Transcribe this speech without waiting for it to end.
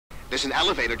There's an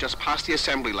elevator just past the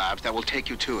assembly labs that will take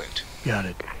you to it. Got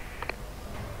it.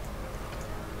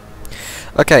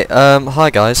 Okay, hi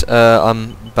guys,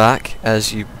 I'm back,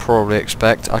 as you probably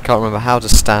expect. I can't remember how to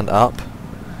stand up,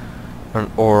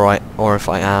 or if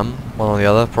I am, one or the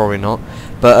other, probably not.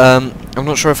 But I'm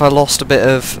not sure if I lost a bit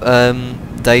of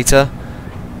data.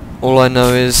 All I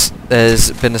know is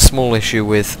there's been a small issue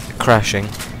with crashing,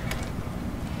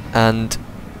 and,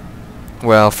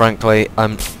 well, frankly,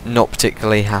 I'm not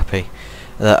particularly happy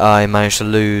that I managed to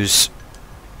lose,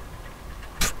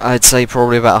 I'd say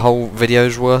probably about a whole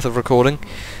video's worth of recording.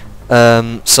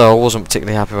 So I wasn't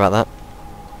particularly happy about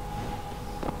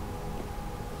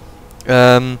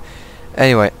that.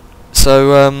 Anyway,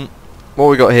 so what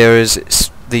we got here is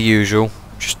it's the usual,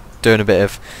 just doing a bit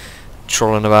of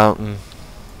trolling about and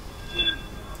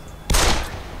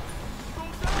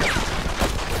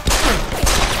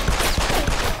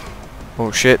oh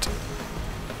shit.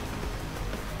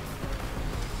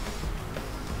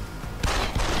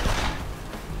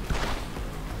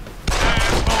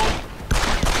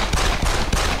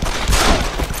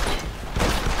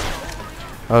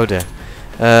 Oh dear.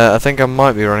 I think I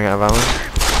might be running out of ammo.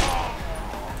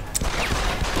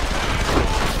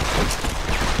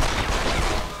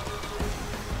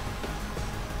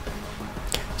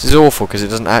 This is awful because it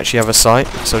doesn't actually have a sight,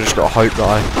 so I just got to hope that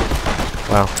I...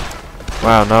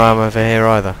 Wow, no ammo for here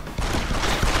either.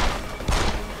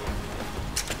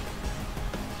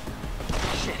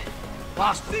 Shit.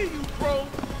 I see you, bro.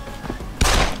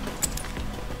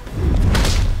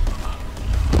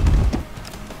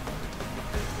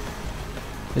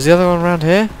 Is the other one around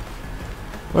here?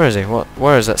 Where is he? What?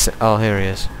 Where is that? Oh, here he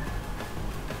is.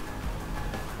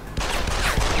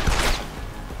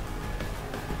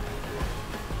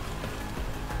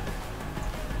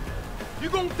 You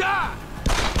gonna die.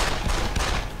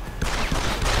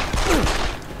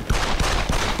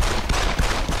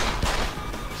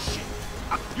 Shit.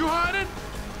 You hiding?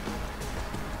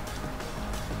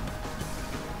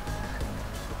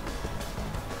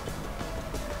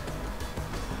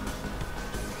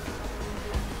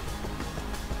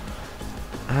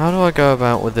 How do I go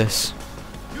about with this?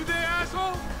 You there,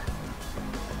 asshole?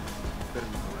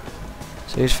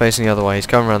 So he's facing the other way. He's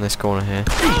coming around this corner here.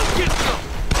 Go get some.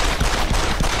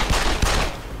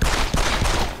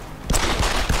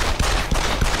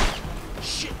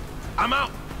 Shit. I'm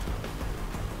out.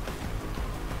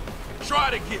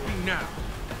 Try to get me now.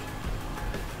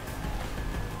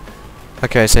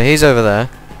 Okay, so he's over there.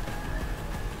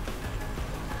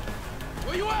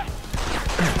 Where you at?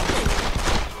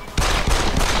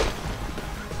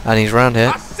 And he's round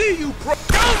here. I see you, bro.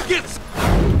 Go get some.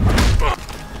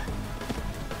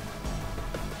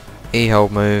 E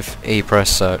hold move, E press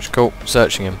search. Cool,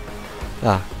 searching him.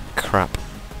 Ah, crap.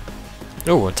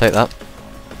 Oh, I'll take that.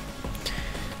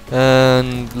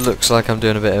 And looks like I'm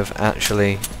doing a bit of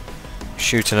actually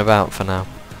shooting about for now.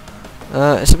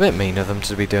 It's a bit mean of them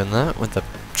to be doing that, with the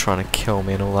trying to kill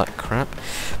me and all that crap.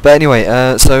 But anyway,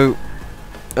 so...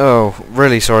 Oh,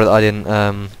 really sorry that I didn't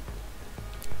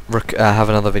have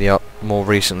another video up more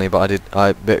recently, but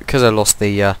because I lost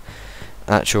the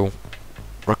actual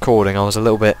recording, I was a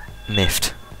little bit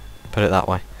miffed, put it that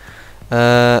way.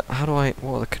 How do I...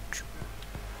 What are the...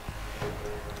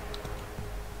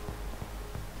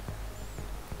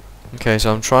 Okay,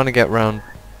 so I'm trying to get round...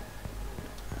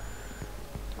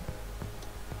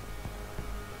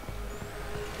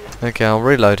 Okay, I'll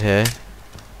reload here.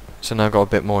 So now I've got a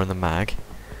bit more in the mag.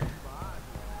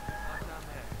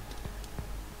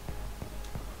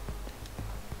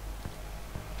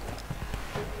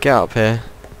 Get up here.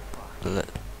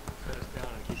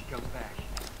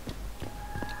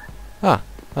 Ah,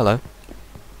 hello.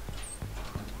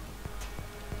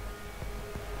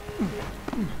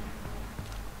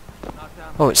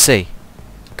 Oh, it's C.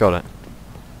 Got it.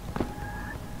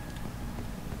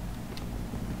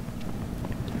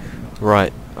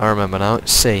 Right, I remember now,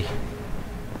 it's C.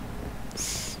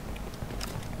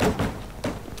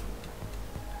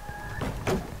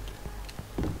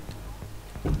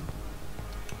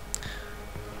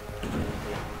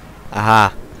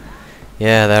 Aha!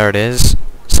 Yeah, there it is.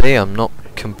 See, I'm not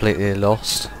completely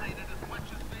lost.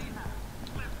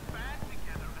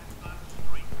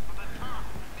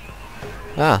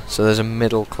 Ah, so there's a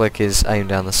middle click is aimed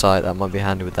down the sight. That might be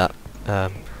handy with that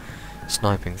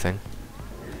sniping thing.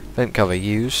 Vent cover,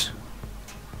 use.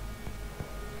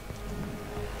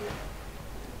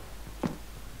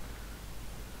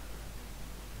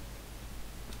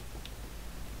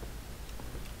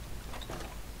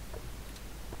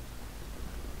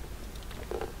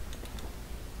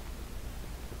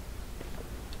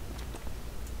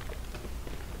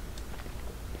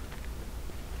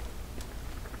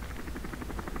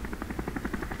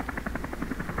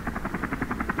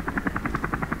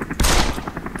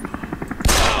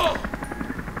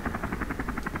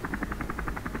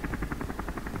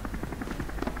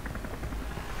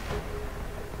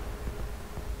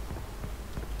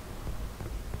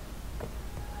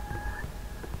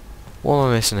 What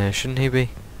am I missing here? Shouldn't he be?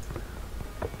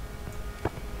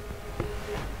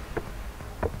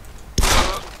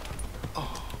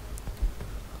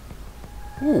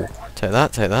 Ooh, take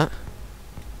that, take that.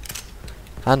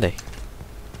 Handy.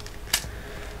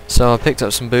 So I picked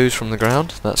up some booze from the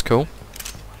ground. That's cool,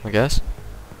 I guess.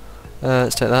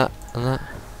 Let's take that and that.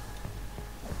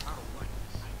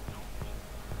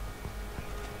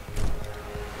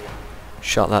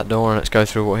 Shut that door and let's go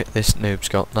through what this noob's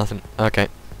got. Nothing. Okay.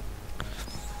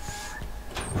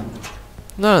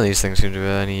 None of these things seem to be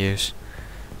of any use.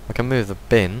 I can move the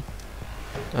bin.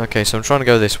 Okay, so I'm trying to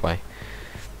go this way.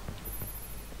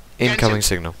 Incoming Jensen,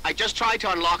 signal. I just tried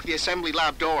to unlock the assembly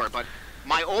lab door, but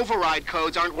my override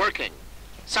codes aren't working.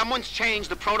 Someone's changed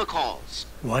the protocols.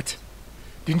 What?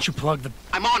 Didn't you plug the...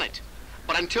 I'm on it.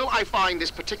 But until I find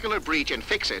this particular breach and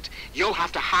fix it, you'll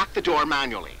have to hack the door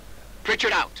manually.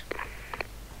 Pritchard out.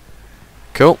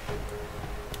 Cool.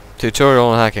 Tutorial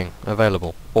on hacking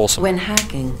available. Awesome. When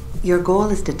hacking, your goal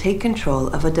is to take control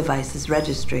of a device's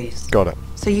registries. Got it.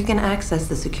 So you can access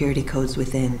the security codes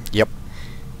within. Yep.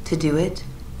 To do it,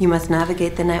 you must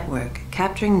navigate the network,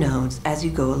 capturing nodes as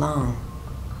you go along.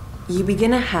 You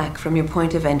begin a hack from your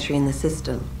point of entry in the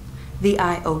system, the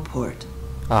I/O port.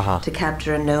 To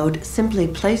capture a node, simply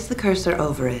place the cursor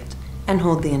over it and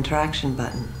hold the interaction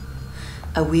button.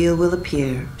 A wheel will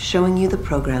appear, showing you the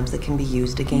programs that can be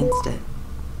used against it.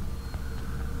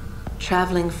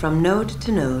 Traveling from node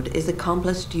to node is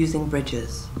accomplished using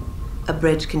bridges. A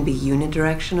bridge can be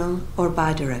unidirectional or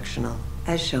bidirectional,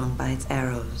 as shown by its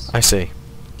arrows. I see.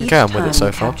 Each Okay, I'm time with it so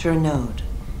you far. capture a node,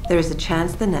 there is a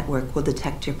chance the network will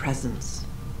detect your presence.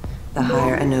 The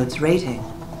higher a node's rating,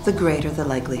 the greater the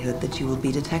likelihood that you will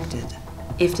be detected.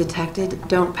 If detected,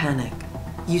 don't panic.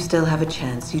 You still have a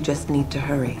chance, you just need to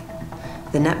hurry.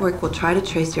 The network will try to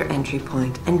trace your entry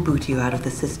point and boot you out of the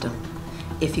system.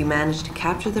 If you manage to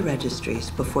capture the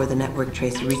registries before the network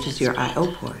trace reaches your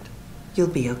I/O port, you'll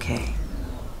be okay.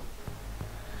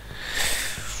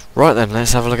 Right then,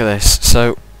 let's have a look at this.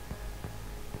 So,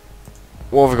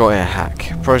 what have we got here?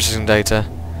 Hack. Processing data.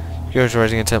 Security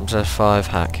rating attempt +5.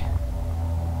 Hack.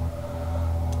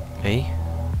 E.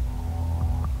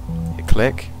 Hit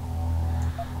click.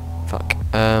 Fuck.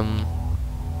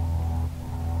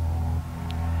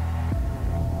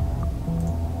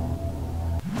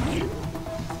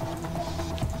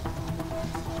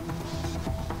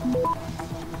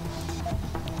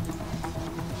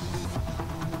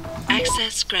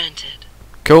 Access granted.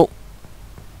 Cool.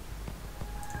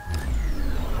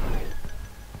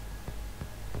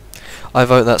 I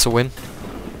vote that's a win.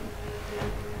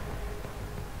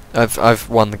 I've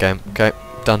won the game. Okay,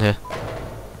 done here.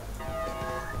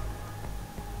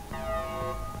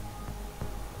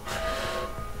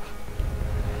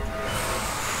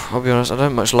 I'll be honest, I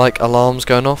don't much like alarms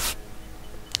going off,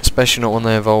 especially not when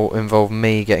they involve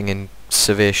me getting in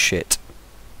severe shit.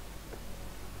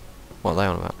 What are they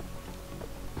on about?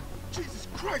 Jesus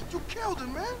Christ, you killed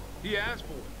him, man. He asked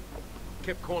for it.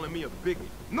 Kept calling me a bigot.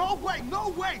 No way, no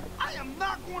way! I am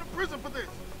not going to prison for this!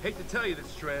 Hate to tell you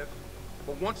this, Trev,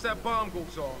 but once that bomb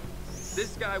goes off,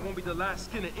 this guy won't be the last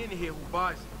skinner in here who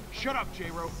buys it. Shut up,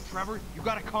 J-Ro. Trevor, you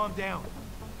gotta calm down.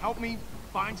 Help me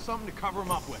find something to cover him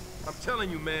up with. I'm telling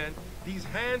you, man, these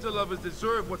Hansa lovers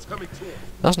deserve what's coming to them.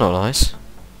 That's not nice.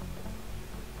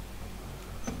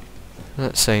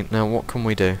 Let's see, now what can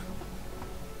we do?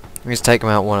 We need to take them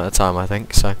out one at a time, I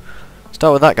think, so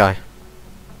start with that guy.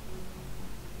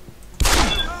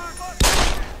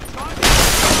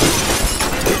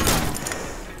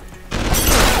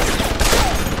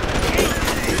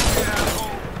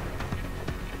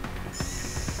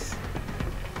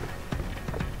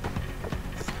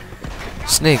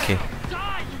 Sneaky.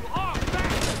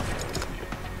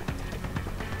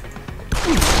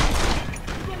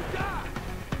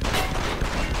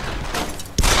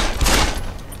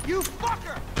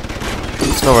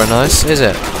 It's not very nice, is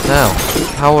it? Now,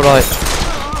 how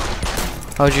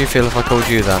would you feel if I called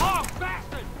you that?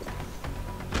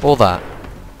 Or that?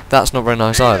 That's not very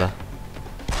nice either.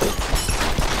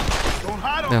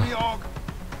 No.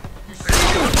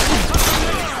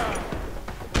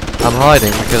 I'm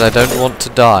hiding because I don't want to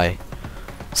die.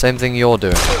 Same thing you're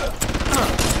doing.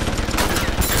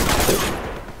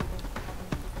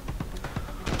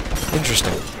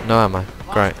 Interesting. No ammo.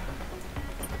 Great.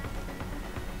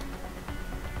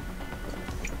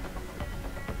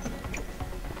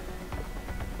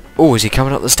 Oh, is he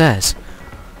coming up the stairs?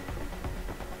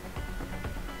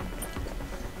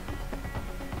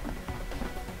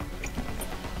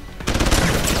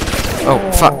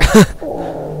 Oh, fuck.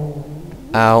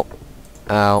 Ow.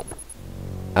 Ow.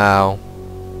 Ow.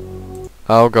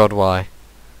 Oh god, why?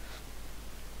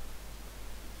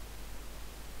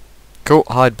 Cool,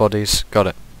 hide bodies. Got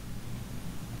it.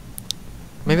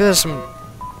 Maybe there's some...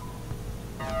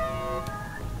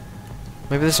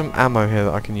 Maybe there's some ammo here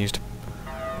that I can use to,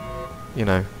 you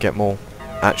know, get more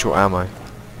actual ammo.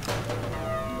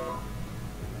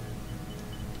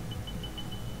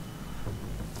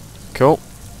 Cool.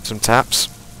 Some taps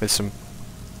with some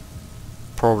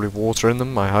probably water in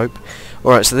them, I hope.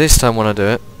 Alright, so this time when I do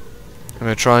it, I'm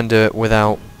going to try and do it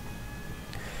without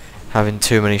having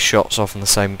too many shots off on the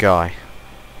same guy.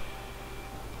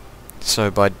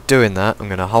 So by doing that, I'm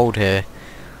going to hold here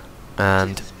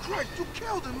and Christ, you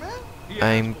killed him, man.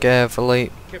 aim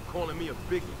carefully. Kept calling me a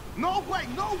biggie. No way,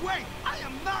 no way. I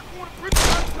am not going to prison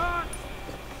that gun.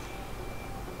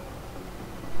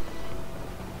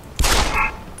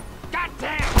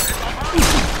 Goddamn.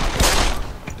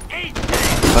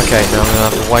 Okay, now I'm going to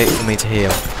have to wait for me to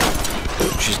heal,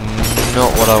 which is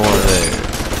not what I want to do.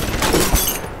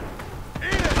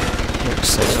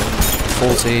 6 on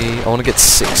 40. I want to get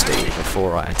 60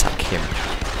 before I attack him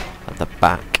at the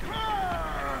back.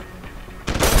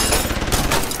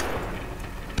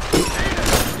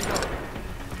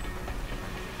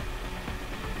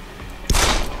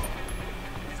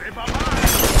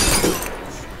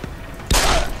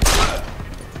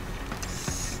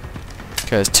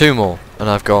 Okay, there's 2 more, and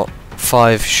I've got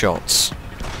 5 shots.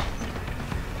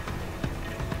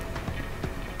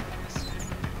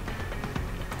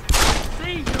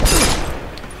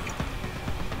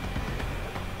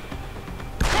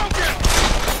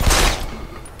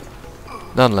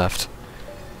 None left.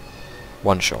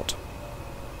 1 shot.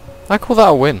 I call that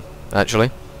a win, actually.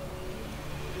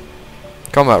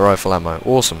 Combat rifle ammo,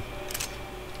 awesome.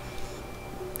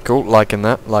 Cool, liking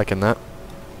that, liking that.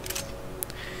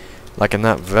 Liking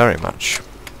that very much.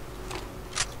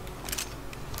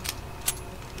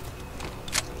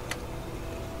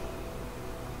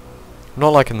 I'm not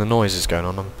liking the noises going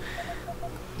on.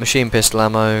 Machine pistol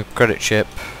ammo, credit chip.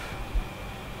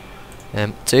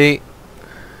 Empty.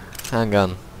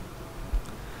 Handgun.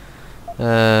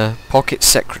 Pocket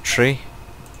secretary.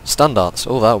 Stun darts.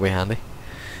 Oh, that'll be handy.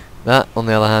 That, on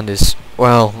the other hand, is...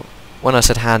 Well, when I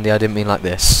said handy, I didn't mean like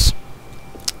this.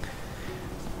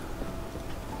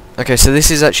 Okay, so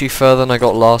this is actually further than I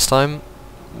got last time,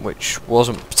 which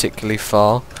wasn't particularly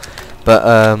far.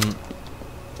 But,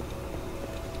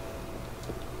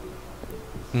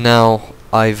 now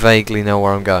I vaguely know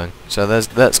where I'm going. So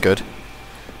that's good.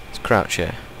 Let's crouch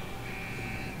here.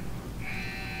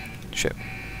 Shit.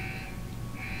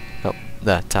 Oh,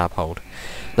 there, tab hold.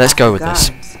 Let's go with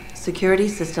this. Security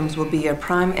systems will be your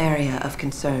prime area of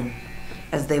concern,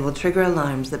 as they will trigger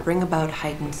alarms that bring about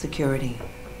heightened security.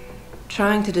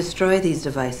 Trying to destroy these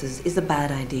devices is a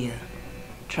bad idea.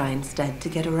 Try instead to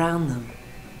get around them.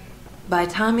 By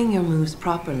timing your moves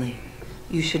properly,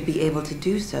 you should be able to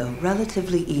do so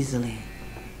relatively easily.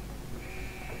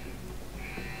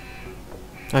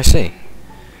 I see.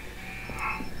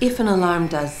 If an alarm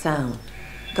does sound,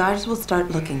 guards will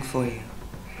start looking for you.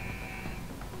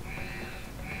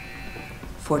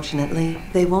 Fortunately,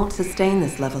 they won't sustain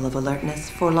this level of alertness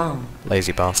for long.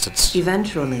 Lazy bastards.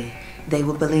 Eventually, they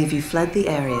will believe you fled the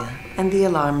area, and the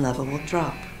alarm level will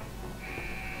drop.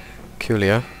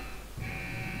 Coolio.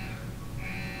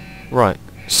 Right,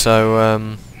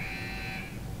 so,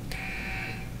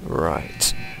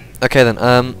 right. Okay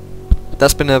then,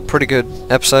 that's been a pretty good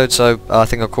episode, so I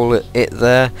think I'll call it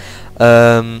there.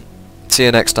 See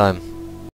you next time.